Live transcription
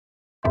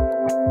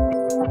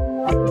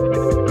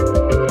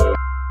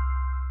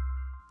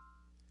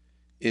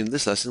In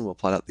this lesson, we'll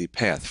plot out the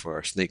path for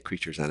our snake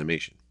creature's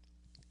animation.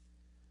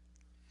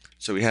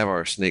 So we have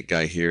our snake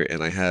guy here,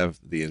 and I have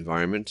the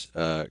environment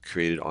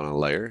created on a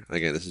layer.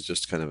 Again, this is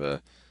just kind of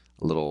a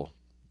little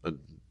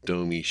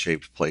domey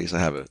shaped place. I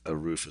have a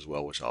roof as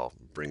well, which I'll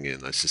bring in.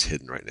 That's just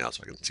hidden right now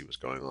so I can see what's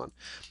going on.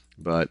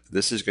 But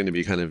this is going to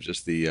be kind of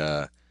just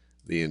the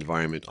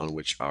environment on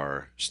which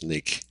our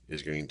snake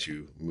is going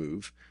to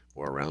move,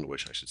 or around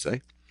which I should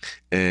say.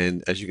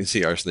 And as you can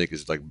see, our snake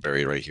is like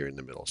buried right here in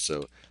the middle.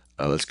 So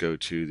let's go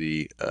to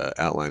the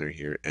outliner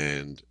here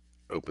and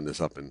open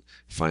this up and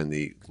find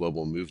the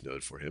global move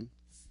node for him.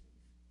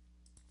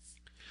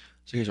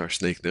 So here's our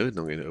snake node, and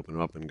I'm going to open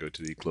it up and go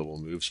to the global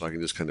move, so I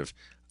can just kind of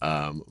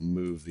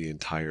move the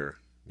entire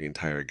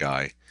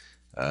guy,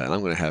 and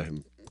I'm going to have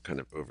him kind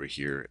of over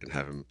here and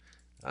have him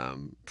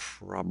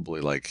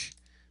probably like,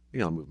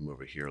 maybe I'll move him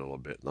over here a little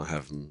bit, and I'll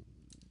have him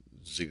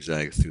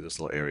zigzag through this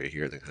little area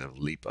here, and then kind of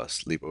leap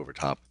over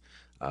top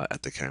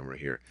at the camera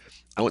here.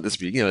 I want this to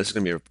be, this is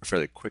going to be a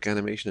fairly quick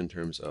animation in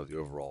terms of the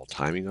overall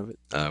timing of it.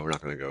 We're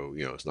not going to go,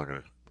 it's not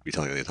going to be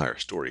telling the entire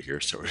story here,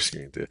 so we're just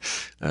going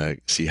to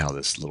see how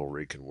this little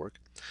rig can work.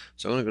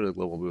 So I'm going to go to the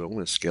global move. I'm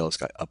going to scale this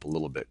guy up a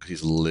little bit because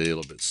he's a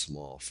little bit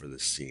small for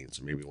this scene,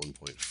 so maybe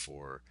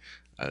 1.4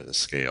 as a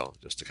scale,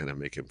 just to kind of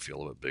make him feel a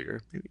little bit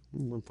bigger. Maybe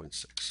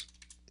 1.6.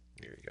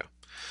 There you go.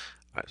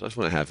 All right, so I just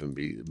want to have him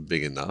be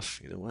big enough.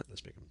 You know what?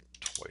 Let's make him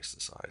twice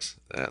the size.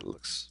 That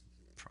looks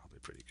probably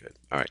pretty good.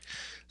 All right,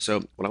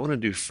 so what I want to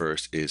do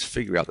first is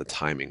figure out the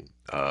timing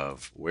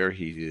of where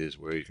he is,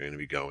 where he's going to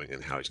be going,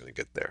 and how he's going to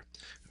get there.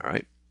 All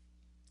right.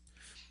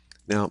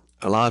 Now,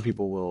 a lot of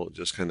people will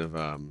just kind of,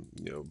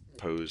 go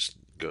pose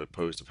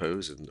to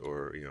pose,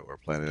 or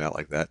plan it out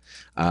like that.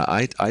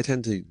 I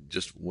tend to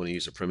just want to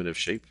use a primitive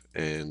shape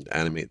and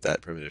animate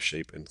that primitive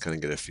shape and kind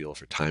of get a feel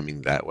for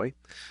timing that way.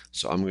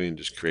 So I'm going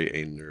to just create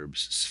a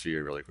Nurbs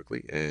Sphere really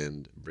quickly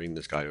and bring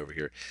this guy over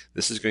here.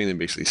 This is going to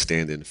basically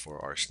stand in for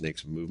our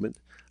snake's movement.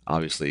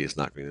 Obviously, it's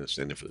not going to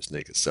stand in for the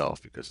snake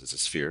itself because it's a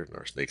sphere, and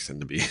our snakes tend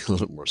to be a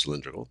little more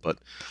cylindrical. But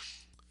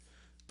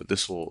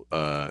this will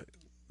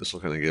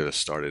kind of get us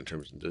started in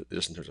terms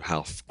of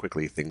how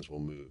quickly things will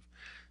move.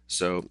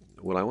 So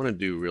what I want to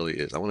do really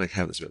is I want to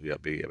have this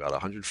be about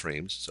 100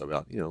 frames, so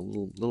about a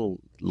little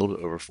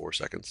bit over 4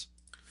 seconds.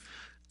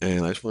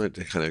 And I just wanted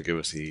to kind of give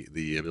us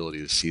the ability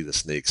to see the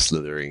snake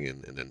slithering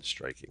and then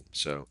striking.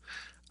 So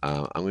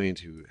I'm going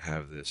to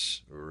have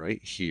this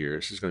right here.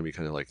 This is going to be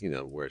kind of like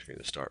where it's going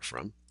to start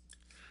from.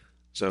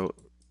 So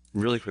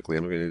really quickly,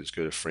 I'm going to just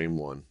go to frame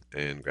 1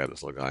 and grab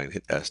this little guy and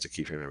hit S to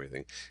keyframe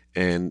everything.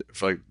 And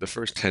for like the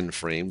first 10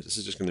 frames, this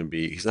is just going to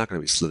be, he's not going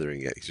to be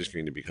slithering yet. He's just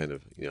going to be kind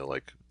of,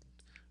 like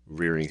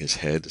rearing his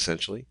head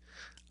essentially,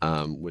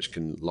 which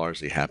can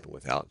largely happen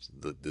without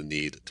the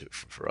need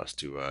for us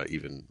to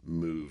even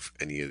move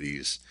any of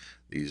these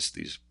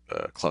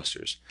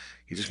clusters.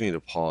 He's just going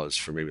to pause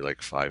for maybe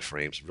like 5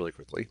 frames really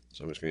quickly.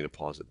 So I'm just going to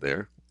pause it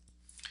there.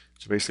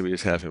 So basically we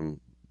just have him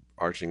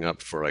arching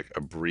up for like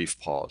a brief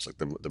pause, like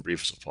the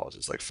briefest of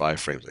pauses, like 5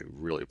 frames, like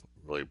really,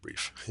 really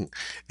brief.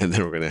 And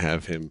then we're going to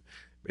have him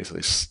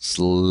basically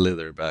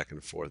slither back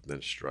and forth and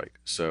then strike.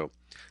 So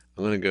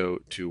I'm going to go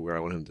to where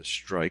I want him to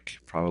strike,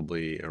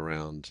 probably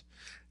around,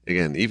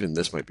 again, even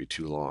this might be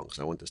too long, because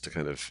I want this to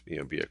kind of,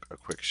 be a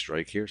quick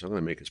strike here. So I'm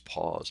going to make his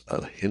pause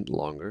a hint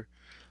longer.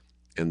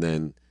 And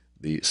then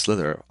the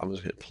slither, I'm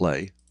just going to hit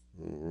play.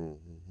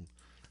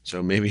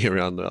 So maybe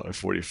around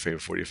frame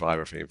 45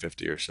 or frame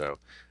 50 or so,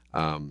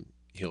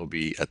 he'll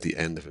be at the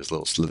end of his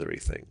little slithery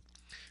thing.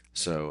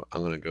 So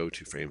I'm going to go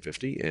to frame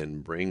 50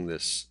 and bring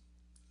this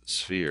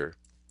sphere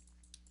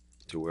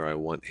to where I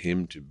want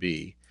him to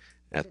be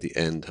at the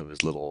end of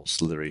his little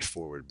slithery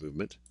forward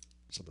movement,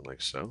 something like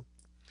so.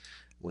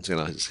 Once again,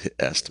 I'll just hit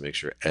S to make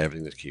sure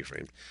everything is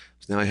keyframed.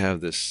 So now I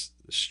have this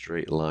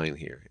straight line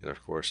here, and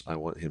of course I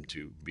want him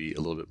to be a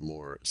little bit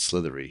more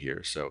slithery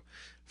here. So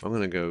if I'm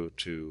going to go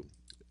to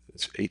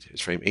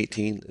it's frame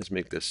 18, let's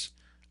make this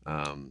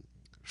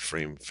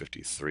frame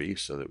 53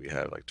 so that we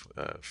have like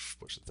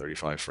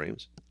 35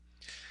 frames.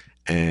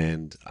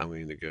 And I'm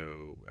going to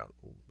go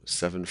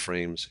 7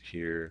 frames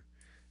here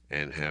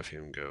and have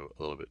him go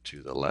a little bit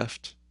to the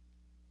left,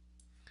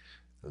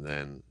 and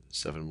then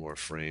 7 more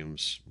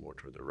frames more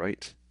toward the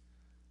right,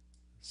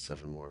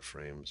 7 more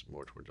frames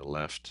more toward the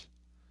left,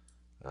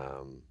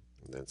 and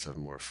then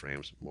 7 more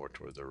frames more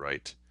toward the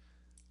right,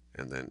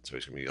 and then so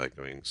it's going to be like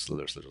going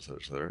slither, slither,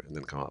 slither, slither, and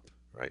then come up,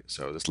 right?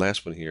 So this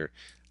last one here,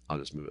 I'll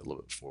just move it a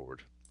little bit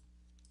forward.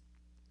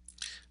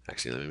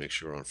 Actually, let me make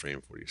sure on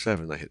frame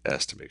 47 I hit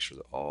S to make sure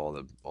that all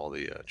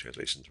the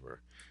translations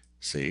were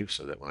saved,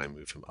 so that when I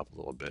move him up a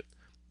little bit,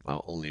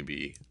 I'll only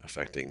be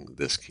affecting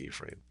this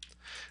keyframe.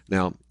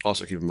 Now,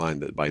 also keep in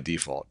mind that by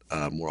default,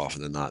 more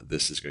often than not,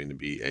 this is going to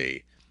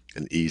be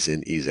an ease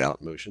in, ease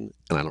out motion,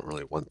 and I don't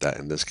really want that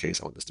in this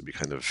case. I want this to be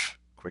kind of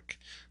quick.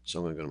 So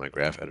I'm going to go to my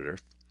graph editor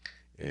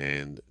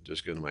and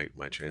just go to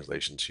my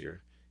translations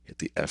here, hit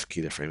the F key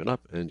to frame it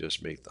up, and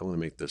just I'm going to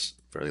make this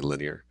fairly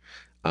linear.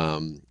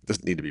 It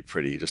doesn't need to be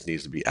pretty, it just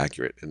needs to be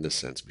accurate in this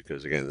sense,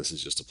 because again, this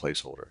is just a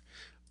placeholder.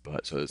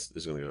 But so it's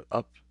going to go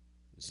up,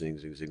 zing,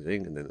 zing, zing,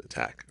 zing, and then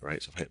attack,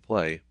 right? So if I hit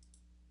play,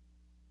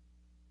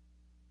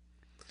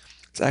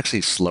 it's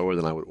actually slower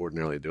than I would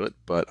ordinarily do it,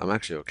 but I'm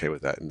actually okay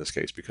with that in this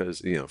case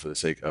because, for the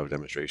sake of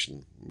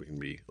demonstration, we can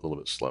be a little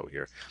bit slow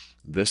here.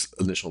 This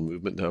initial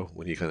movement, though,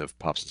 when he kind of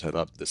pops his head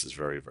up, this is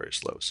very, very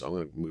slow. So I'm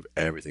going to move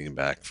everything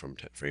back from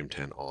frame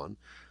 10 on.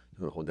 I'm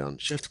going to hold down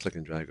Shift, click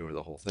and drag over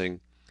the whole thing,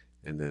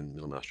 and then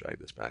middle mouse drag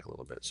this back a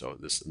little bit. So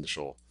this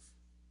initial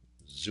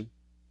zoom,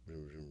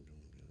 and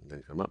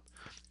then come up.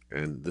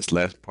 And this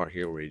last part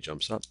here where he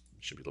jumps up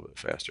should be a little bit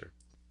faster.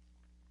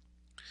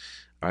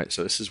 All right,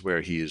 so this is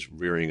where he is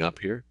rearing up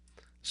here.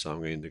 So I'm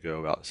going to go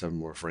about 7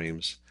 more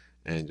frames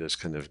and just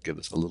kind of give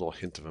this a little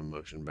hint of a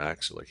motion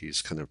back. So like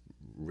he's kind of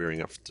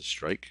rearing up to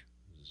strike,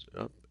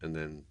 up and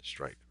then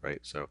strike, right?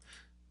 So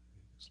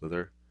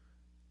slither.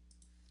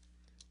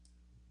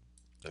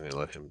 I'm going to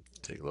let him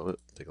take a little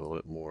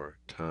bit more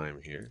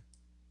time here.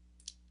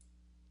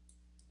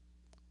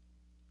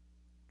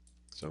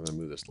 So I'm going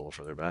to move this a little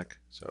further back.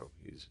 So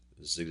he's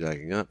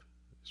zigzagging up,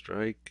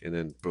 strike, and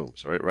then boom.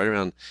 So right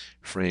around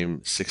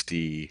frame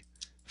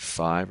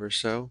 65 or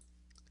so,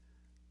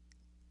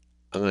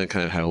 I'm going to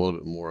kind of have a little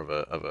bit more of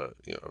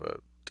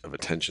a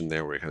tension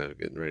there where you're kind of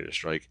getting ready to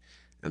strike,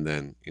 and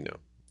then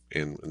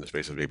in the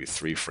space of maybe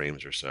 3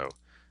 frames or so,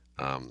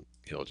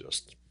 he'll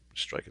just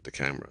strike at the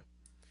camera.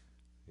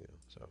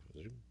 So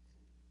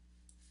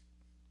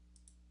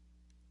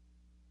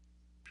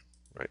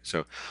right.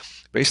 So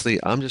basically,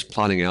 I'm just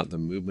plotting out the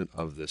movement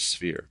of this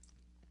sphere.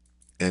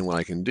 And what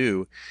I can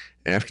do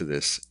after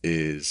this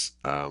is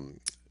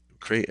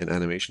create an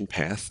animation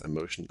path, an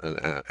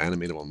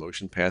animatable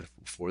motion path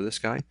for this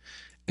guy,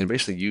 and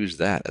basically use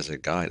that as a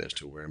guide as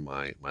to where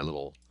my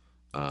little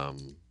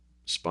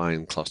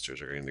spine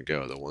clusters are going to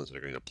go, the ones that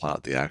are going to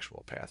plot the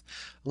actual path.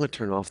 I'm going to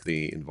turn off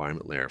the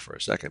environment layer for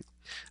a second.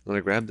 I'm going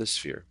to grab this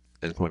sphere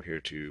and come up here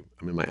to,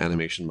 I'm in my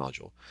animation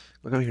module.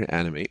 I'm going to come here to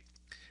animate,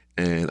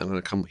 and I'm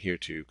going to come here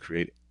to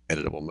create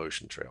editable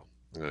motion trail.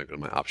 I'm going to go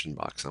to my option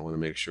box. I want to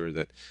make sure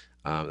that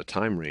the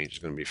time range is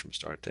going to be from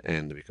start to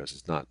end because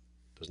it's not,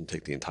 doesn't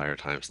take the entire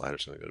time slider.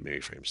 It's going to go to maybe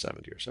frame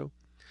 70 or so.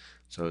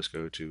 So let's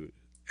go to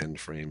end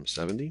frame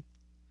 70.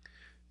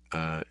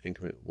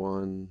 Increment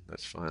 1,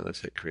 that's fine.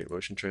 Let's hit create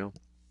motion trail.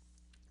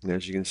 And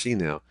as you can see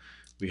now,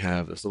 we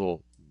have this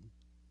little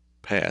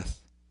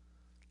path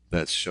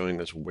that's showing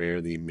us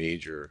where the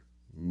major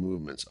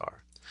movements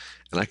are.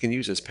 And I can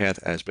use this path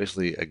as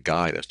basically a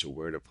guide as to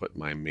where to put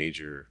my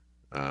major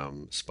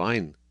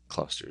spine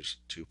clusters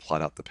to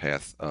plot out the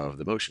path of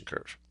the motion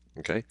curve.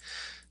 Okay,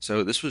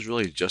 so this was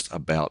really just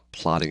about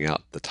plotting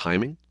out the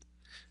timing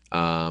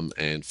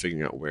and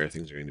figuring out where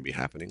things are going to be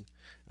happening.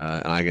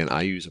 And again,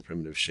 I use a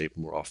primitive shape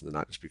more often than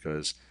not just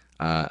because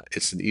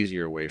it's an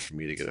easier way for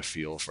me to get a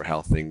feel for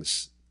how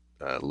things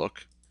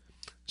look.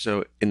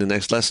 So in the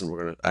next lesson,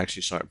 we're going to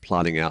actually start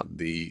plotting out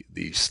the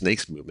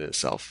snake's movement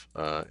itself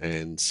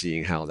and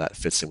seeing how that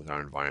fits in with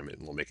our environment,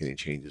 and we'll make any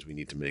changes we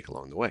need to make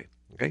along the way.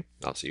 Okay,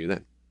 I'll see you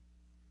then.